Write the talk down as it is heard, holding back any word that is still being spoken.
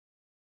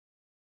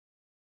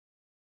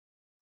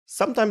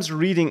Sometimes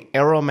reading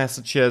error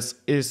messages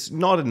is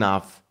not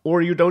enough,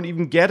 or you don't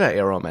even get an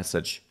error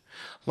message.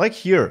 Like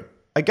here,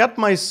 I got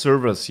my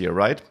servers here,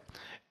 right?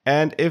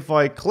 And if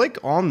I click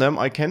on them,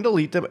 I can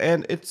delete them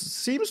and it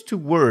seems to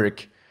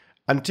work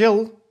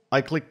until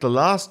I click the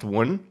last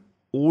one,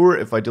 or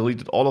if I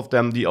deleted all of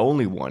them, the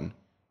only one.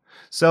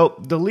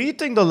 So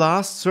deleting the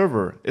last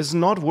server is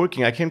not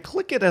working. I can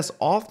click it as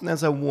often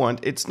as I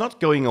want, it's not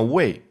going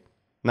away.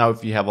 Now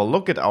if you have a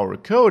look at our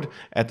code,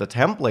 at the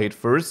template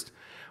first,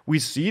 we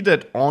see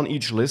that on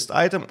each list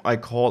item I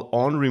call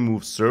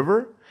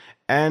onRemoveServer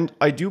and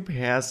I do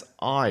pass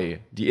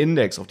I, the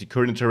index of the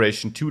current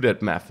iteration, to that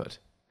method.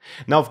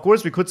 Now of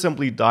course we could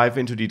simply dive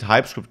into the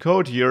TypeScript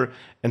code here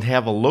and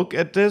have a look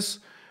at this,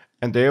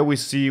 and there we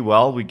see,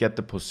 well, we get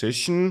the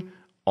position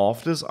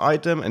of this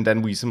item and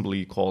then we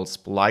simply call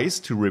splice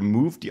to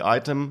remove the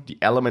item, the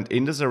element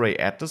in this array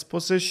at this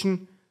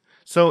position.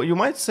 So you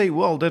might say,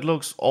 well, that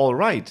looks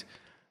alright.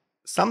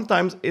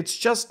 Sometimes it's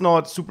just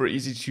not super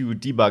easy to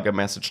debug a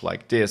message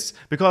like this,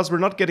 because we're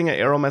not getting an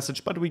error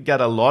message, but we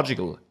get a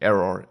logical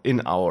error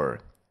in our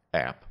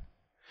app.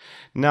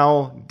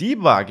 Now,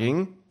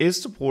 debugging is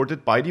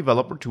supported by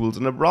developer tools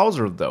in the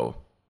browser though.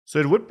 So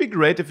it would be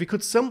great if we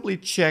could simply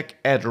check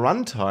at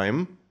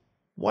runtime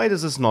why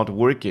this is not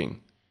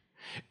working.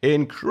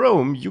 In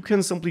Chrome, you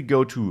can simply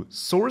go to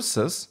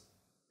Sources,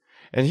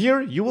 and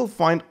here you will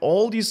find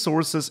all these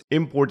sources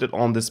imported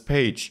on this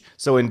page.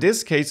 So in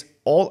this case,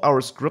 all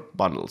our script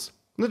bundles.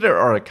 Now, there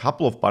are a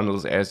couple of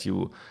bundles as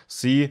you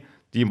see.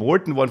 The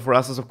important one for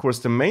us is of course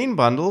the main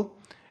bundle.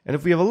 And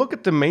if we have a look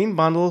at the main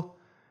bundle,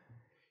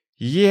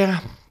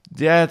 yeah,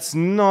 that's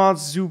not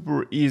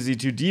super easy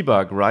to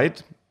debug,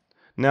 right?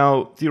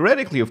 Now,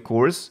 theoretically, of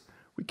course,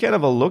 we can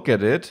have a look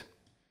at it.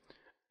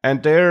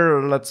 And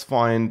there, let's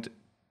find,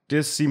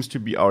 this seems to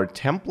be our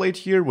template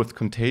here with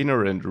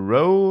container and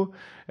row.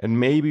 And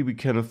maybe we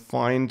can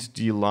find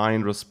the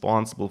line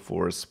responsible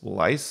for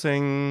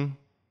splicing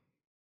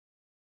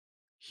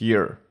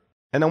here.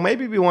 And now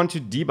maybe we want to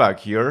debug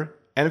here.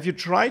 And if you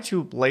try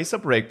to place a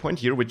breakpoint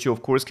here, which you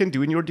of course can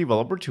do in your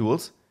developer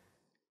tools,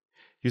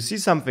 you see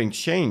something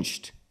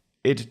changed.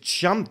 It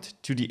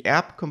jumped to the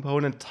app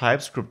component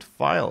TypeScript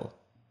file.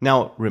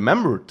 Now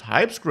remember,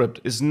 TypeScript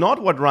is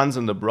not what runs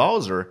in the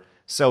browser.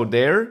 So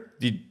there,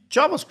 the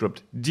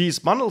JavaScript, these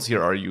bundles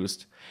here are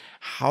used.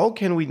 How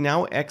can we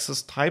now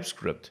access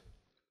TypeScript?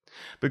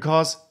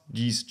 Because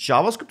these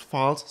JavaScript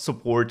files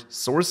support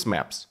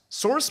Sourcemaps.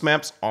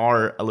 Sourcemaps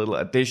are a little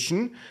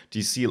addition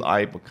the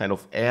CLI kind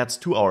of adds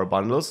to our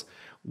bundles,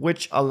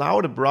 which allow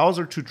the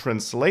browser to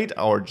translate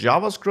our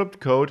JavaScript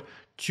code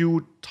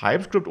to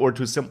TypeScript or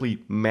to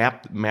simply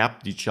map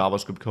the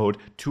JavaScript code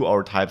to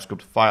our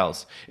TypeScript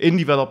files. In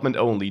development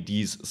only,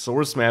 these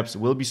Sourcemaps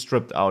will be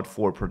stripped out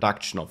for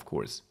production, of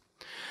course.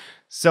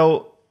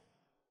 So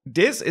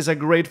this is a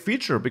great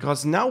feature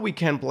because now we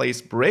can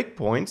place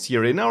breakpoints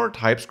here in our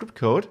TypeScript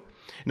code.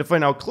 And if I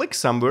now click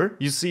somewhere,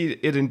 you see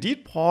it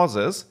indeed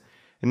pauses.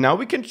 And now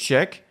we can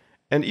check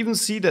and even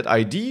see that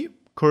ID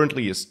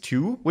currently is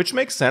 2, which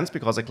makes sense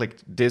because I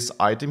clicked this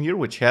item here,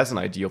 which has an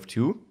ID of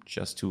 2.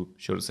 Just to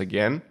show this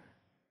again,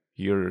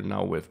 here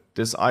now with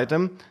this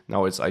item,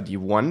 now it's ID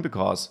 1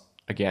 because,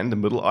 again, the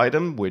middle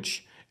item,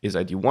 which is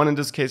ID 1 in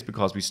this case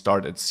because we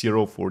start at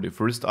 0 for the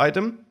first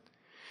item.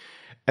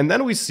 And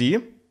then we see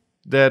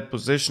that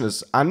position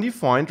is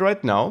undefined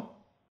right now.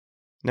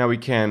 Now we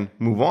can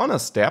move on a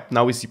step.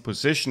 Now we see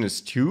position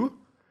is 2.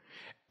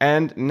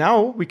 And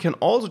now we can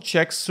also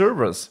check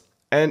servers.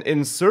 And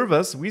in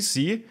servers we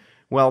see,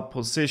 well,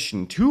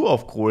 position 2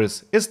 of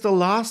course is the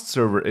last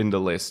server in the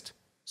list.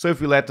 So if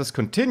we let this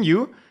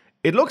continue,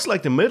 it looks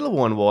like the middle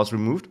one was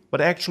removed,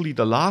 but actually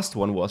the last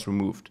one was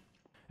removed.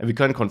 And we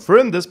can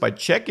confirm this by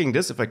checking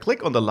this. If I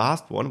click on the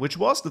last one, which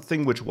was the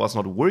thing which was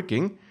not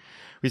working,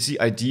 we see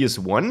ID is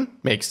 1,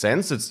 makes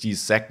sense, it's the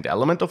second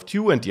element of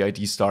 2 and the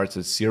ID starts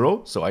at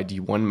 0, so ID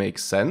 1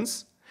 makes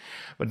sense.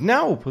 But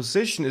now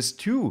position is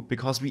 2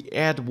 because we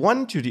add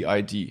 1 to the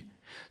ID.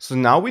 So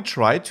now we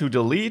try to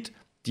delete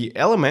the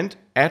element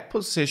at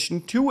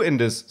position 2 in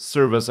this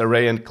servers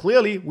array, and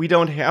clearly we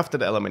don't have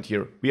that element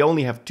here. We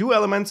only have 2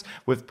 elements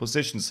with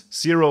positions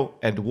 0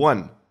 and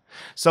 1.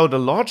 So the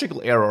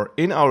logical error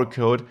in our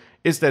code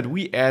is that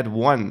we add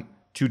 1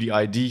 to the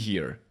ID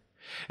here.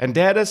 And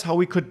that is how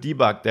we could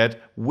debug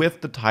that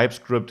with the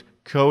TypeScript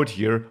code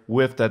here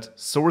with that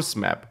source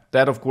map.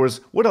 That of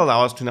course would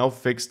allow us to now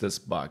fix this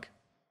bug.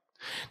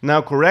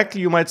 Now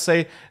correctly you might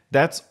say,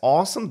 that's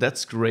awesome,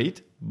 that's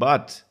great,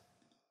 but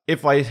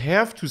if I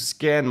have to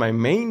scan my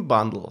main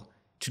bundle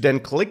to then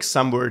click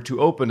somewhere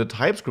to open the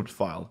TypeScript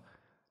file,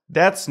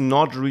 that's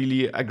not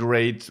really a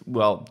great,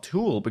 well,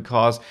 tool,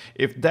 because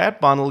if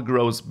that bundle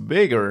grows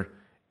bigger,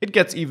 it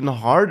gets even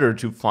harder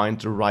to find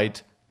the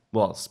right,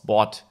 well,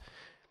 spot.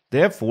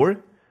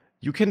 Therefore,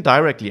 you can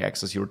directly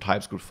access your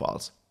TypeScript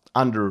files.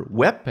 Under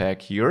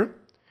Webpack here,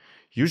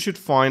 you should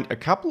find a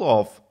couple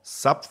of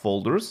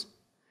subfolders.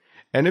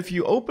 And if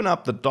you open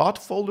up the dot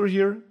folder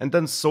here and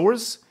then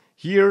source,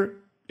 here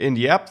in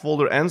the app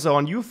folder and so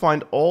on, you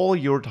find all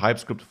your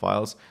TypeScript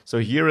files. So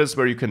here is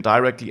where you can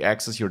directly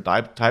access your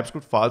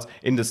TypeScript files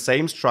in the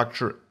same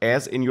structure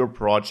as in your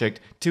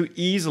project to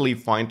easily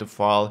find the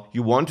file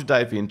you want to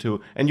dive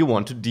into and you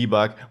want to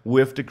debug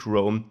with the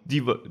Chrome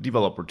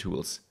developer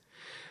tools.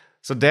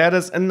 So that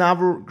is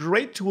another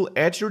great tool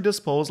at your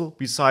disposal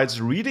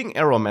besides reading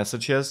error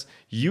messages,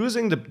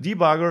 using the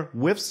debugger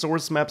with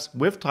Sourcemaps,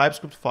 with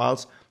TypeScript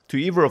files, to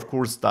either of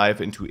course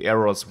dive into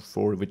errors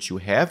for which you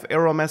have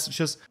error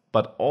messages,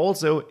 but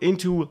also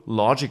into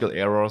logical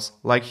errors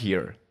like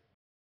here.